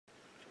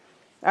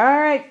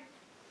Alright,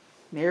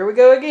 here we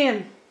go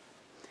again.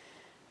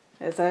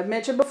 As I've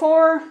mentioned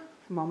before,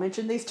 I'm going to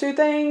mention these two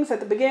things at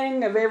the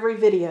beginning of every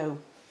video.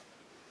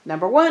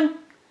 Number one,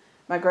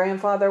 my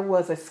grandfather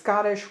was a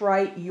Scottish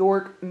Rite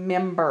York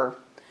member.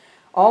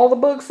 All the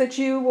books that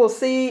you will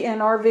see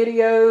in our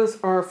videos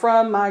are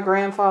from my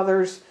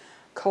grandfather's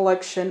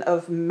collection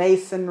of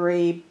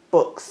masonry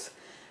books,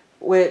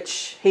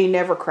 which he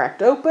never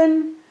cracked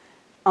open.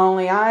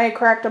 Only I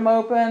cracked them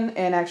open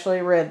and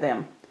actually read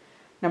them.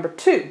 Number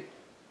two,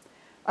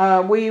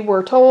 we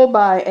were told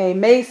by a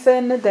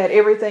Mason that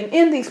everything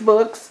in these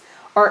books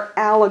are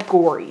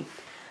allegory.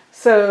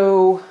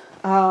 So,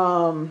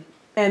 and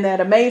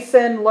that a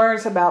Mason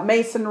learns about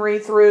Masonry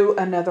through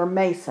another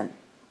Mason.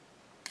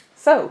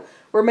 So,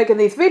 we're making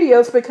these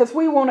videos because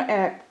we want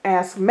to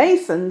ask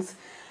Masons,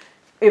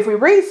 if we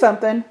read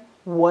something,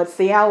 what's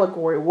the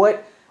allegory?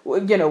 What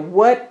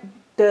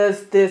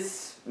does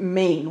this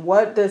mean?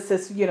 What does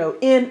this,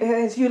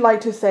 as you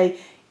like to say,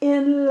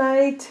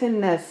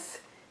 enlighten us.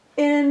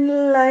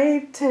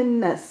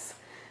 Enlighten us.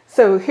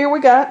 So here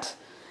we got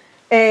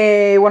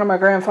one of my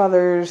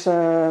grandfather's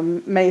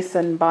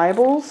Mason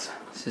Bibles.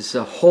 This is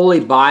a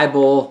Holy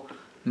Bible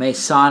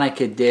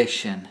Masonic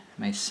edition.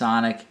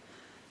 Masonic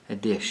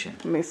edition.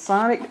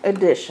 Masonic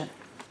edition.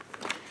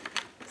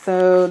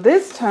 So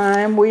this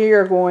time we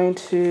are going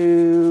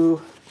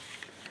to...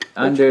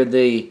 Under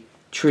the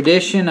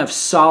tradition of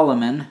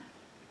Solomon.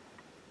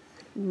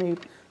 Let me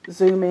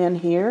zoom in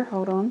here.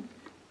 Hold on.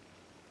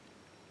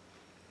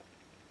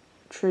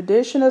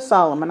 Tradition of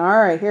Solomon. All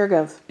right, here it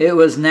goes. It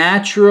was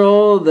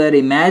natural that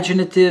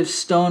imaginative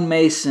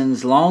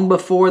stonemasons, long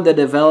before the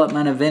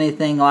development of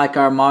anything like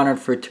our modern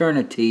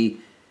fraternity,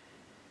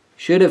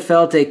 should have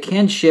felt a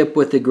kinship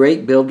with the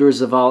great builders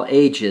of all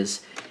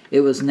ages. It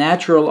was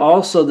natural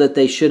also that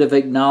they should have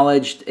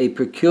acknowledged a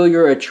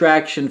peculiar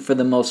attraction for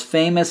the most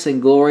famous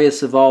and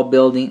glorious of all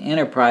building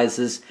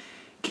enterprises,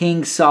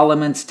 King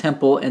Solomon's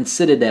temple and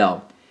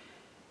citadel.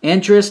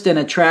 Interest and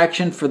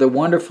attraction for the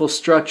wonderful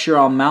structure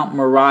on Mount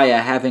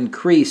Moriah have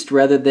increased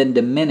rather than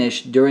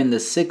diminished during the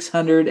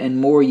 600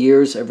 and more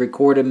years of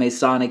recorded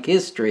Masonic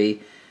history.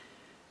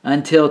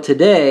 Until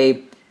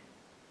today,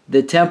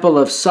 the Temple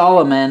of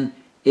Solomon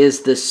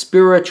is the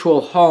spiritual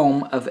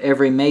home of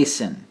every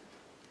Mason.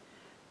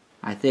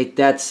 I think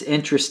that's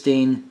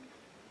interesting.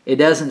 It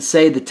doesn't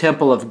say the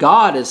Temple of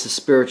God is the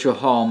spiritual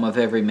home of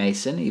every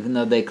Mason, even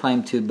though they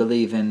claim to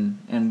believe in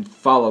and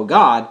follow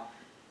God.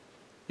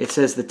 It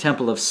says the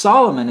Temple of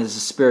Solomon is the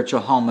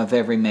spiritual home of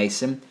every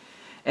Mason.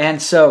 And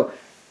so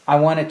I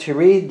wanted to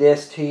read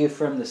this to you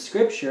from the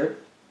scripture.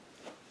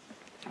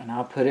 And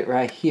I'll put it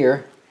right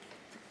here.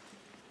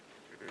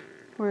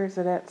 Where is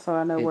it at so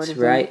I know where to It's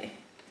right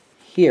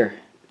here.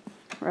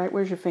 Right,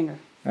 where's your finger?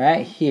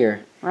 Right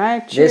here.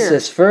 Right here. This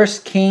is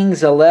 1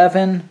 Kings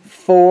 11,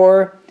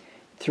 4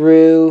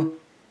 through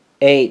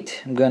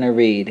 8. I'm going to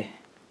read.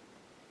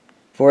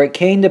 For it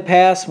came to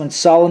pass when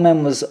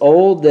Solomon was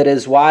old that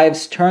his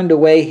wives turned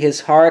away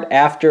his heart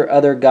after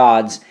other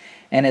gods,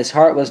 and his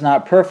heart was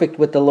not perfect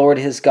with the Lord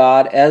his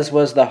God, as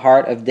was the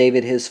heart of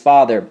David his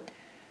father.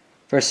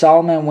 For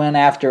Solomon went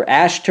after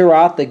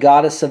Ashtaroth, the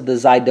goddess of the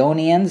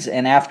Zidonians,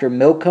 and after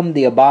Milcom,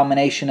 the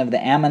abomination of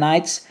the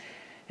Ammonites.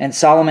 And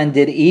Solomon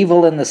did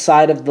evil in the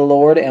sight of the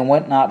Lord, and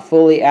went not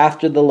fully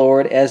after the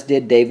Lord, as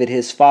did David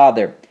his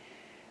father.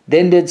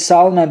 Then did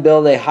Solomon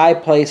build a high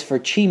place for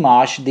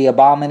Chemosh, the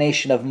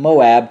abomination of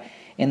Moab,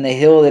 in the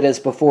hill that is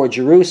before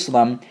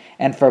Jerusalem,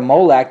 and for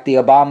Molech, the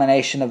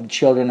abomination of the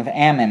children of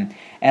Ammon.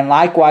 And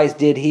likewise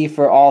did he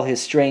for all his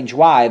strange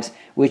wives,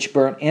 which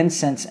burnt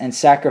incense and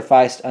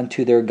sacrificed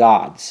unto their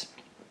gods.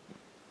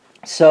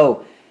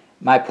 So,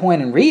 my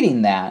point in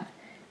reading that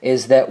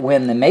is that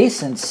when the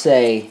Masons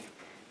say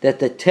that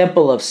the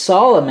Temple of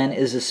Solomon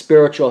is the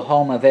spiritual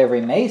home of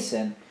every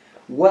Mason,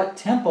 what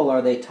temple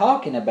are they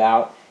talking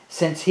about,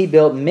 since he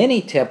built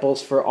many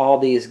temples for all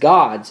these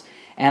gods?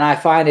 And I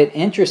find it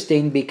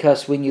interesting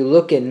because when you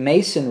look in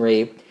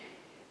Masonry,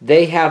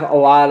 they have a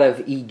lot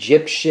of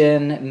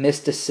Egyptian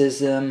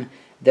mysticism,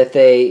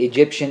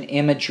 Egyptian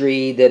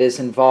imagery that is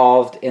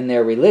involved in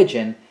their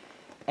religion.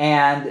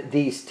 And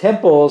these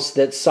temples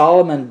that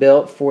Solomon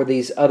built for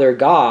these other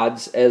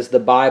gods, as the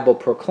Bible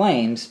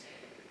proclaims,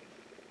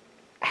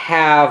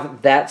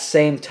 have that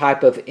same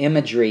type of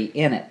imagery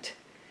in it.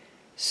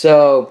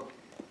 So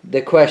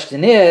the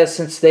question is,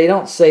 since they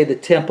don't say the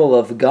Temple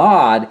of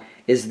God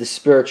is the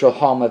spiritual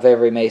home of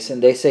every Mason,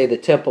 they say the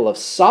Temple of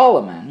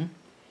Solomon,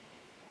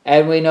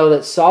 and we know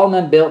that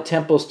Solomon built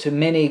temples to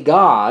many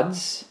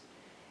gods,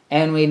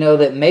 and we know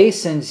that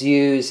Masons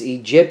use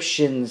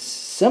Egyptian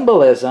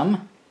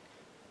symbolism.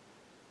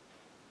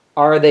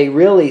 Are they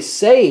really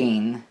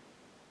saying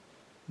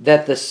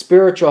that the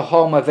spiritual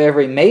home of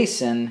every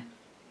Mason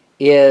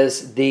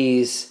is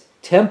these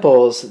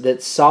temples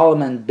that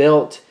Solomon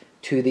built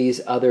to these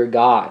other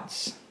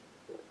gods?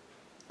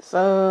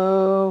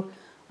 So,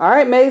 all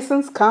right,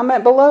 Masons,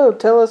 comment below.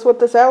 Tell us what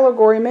this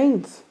allegory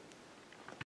means.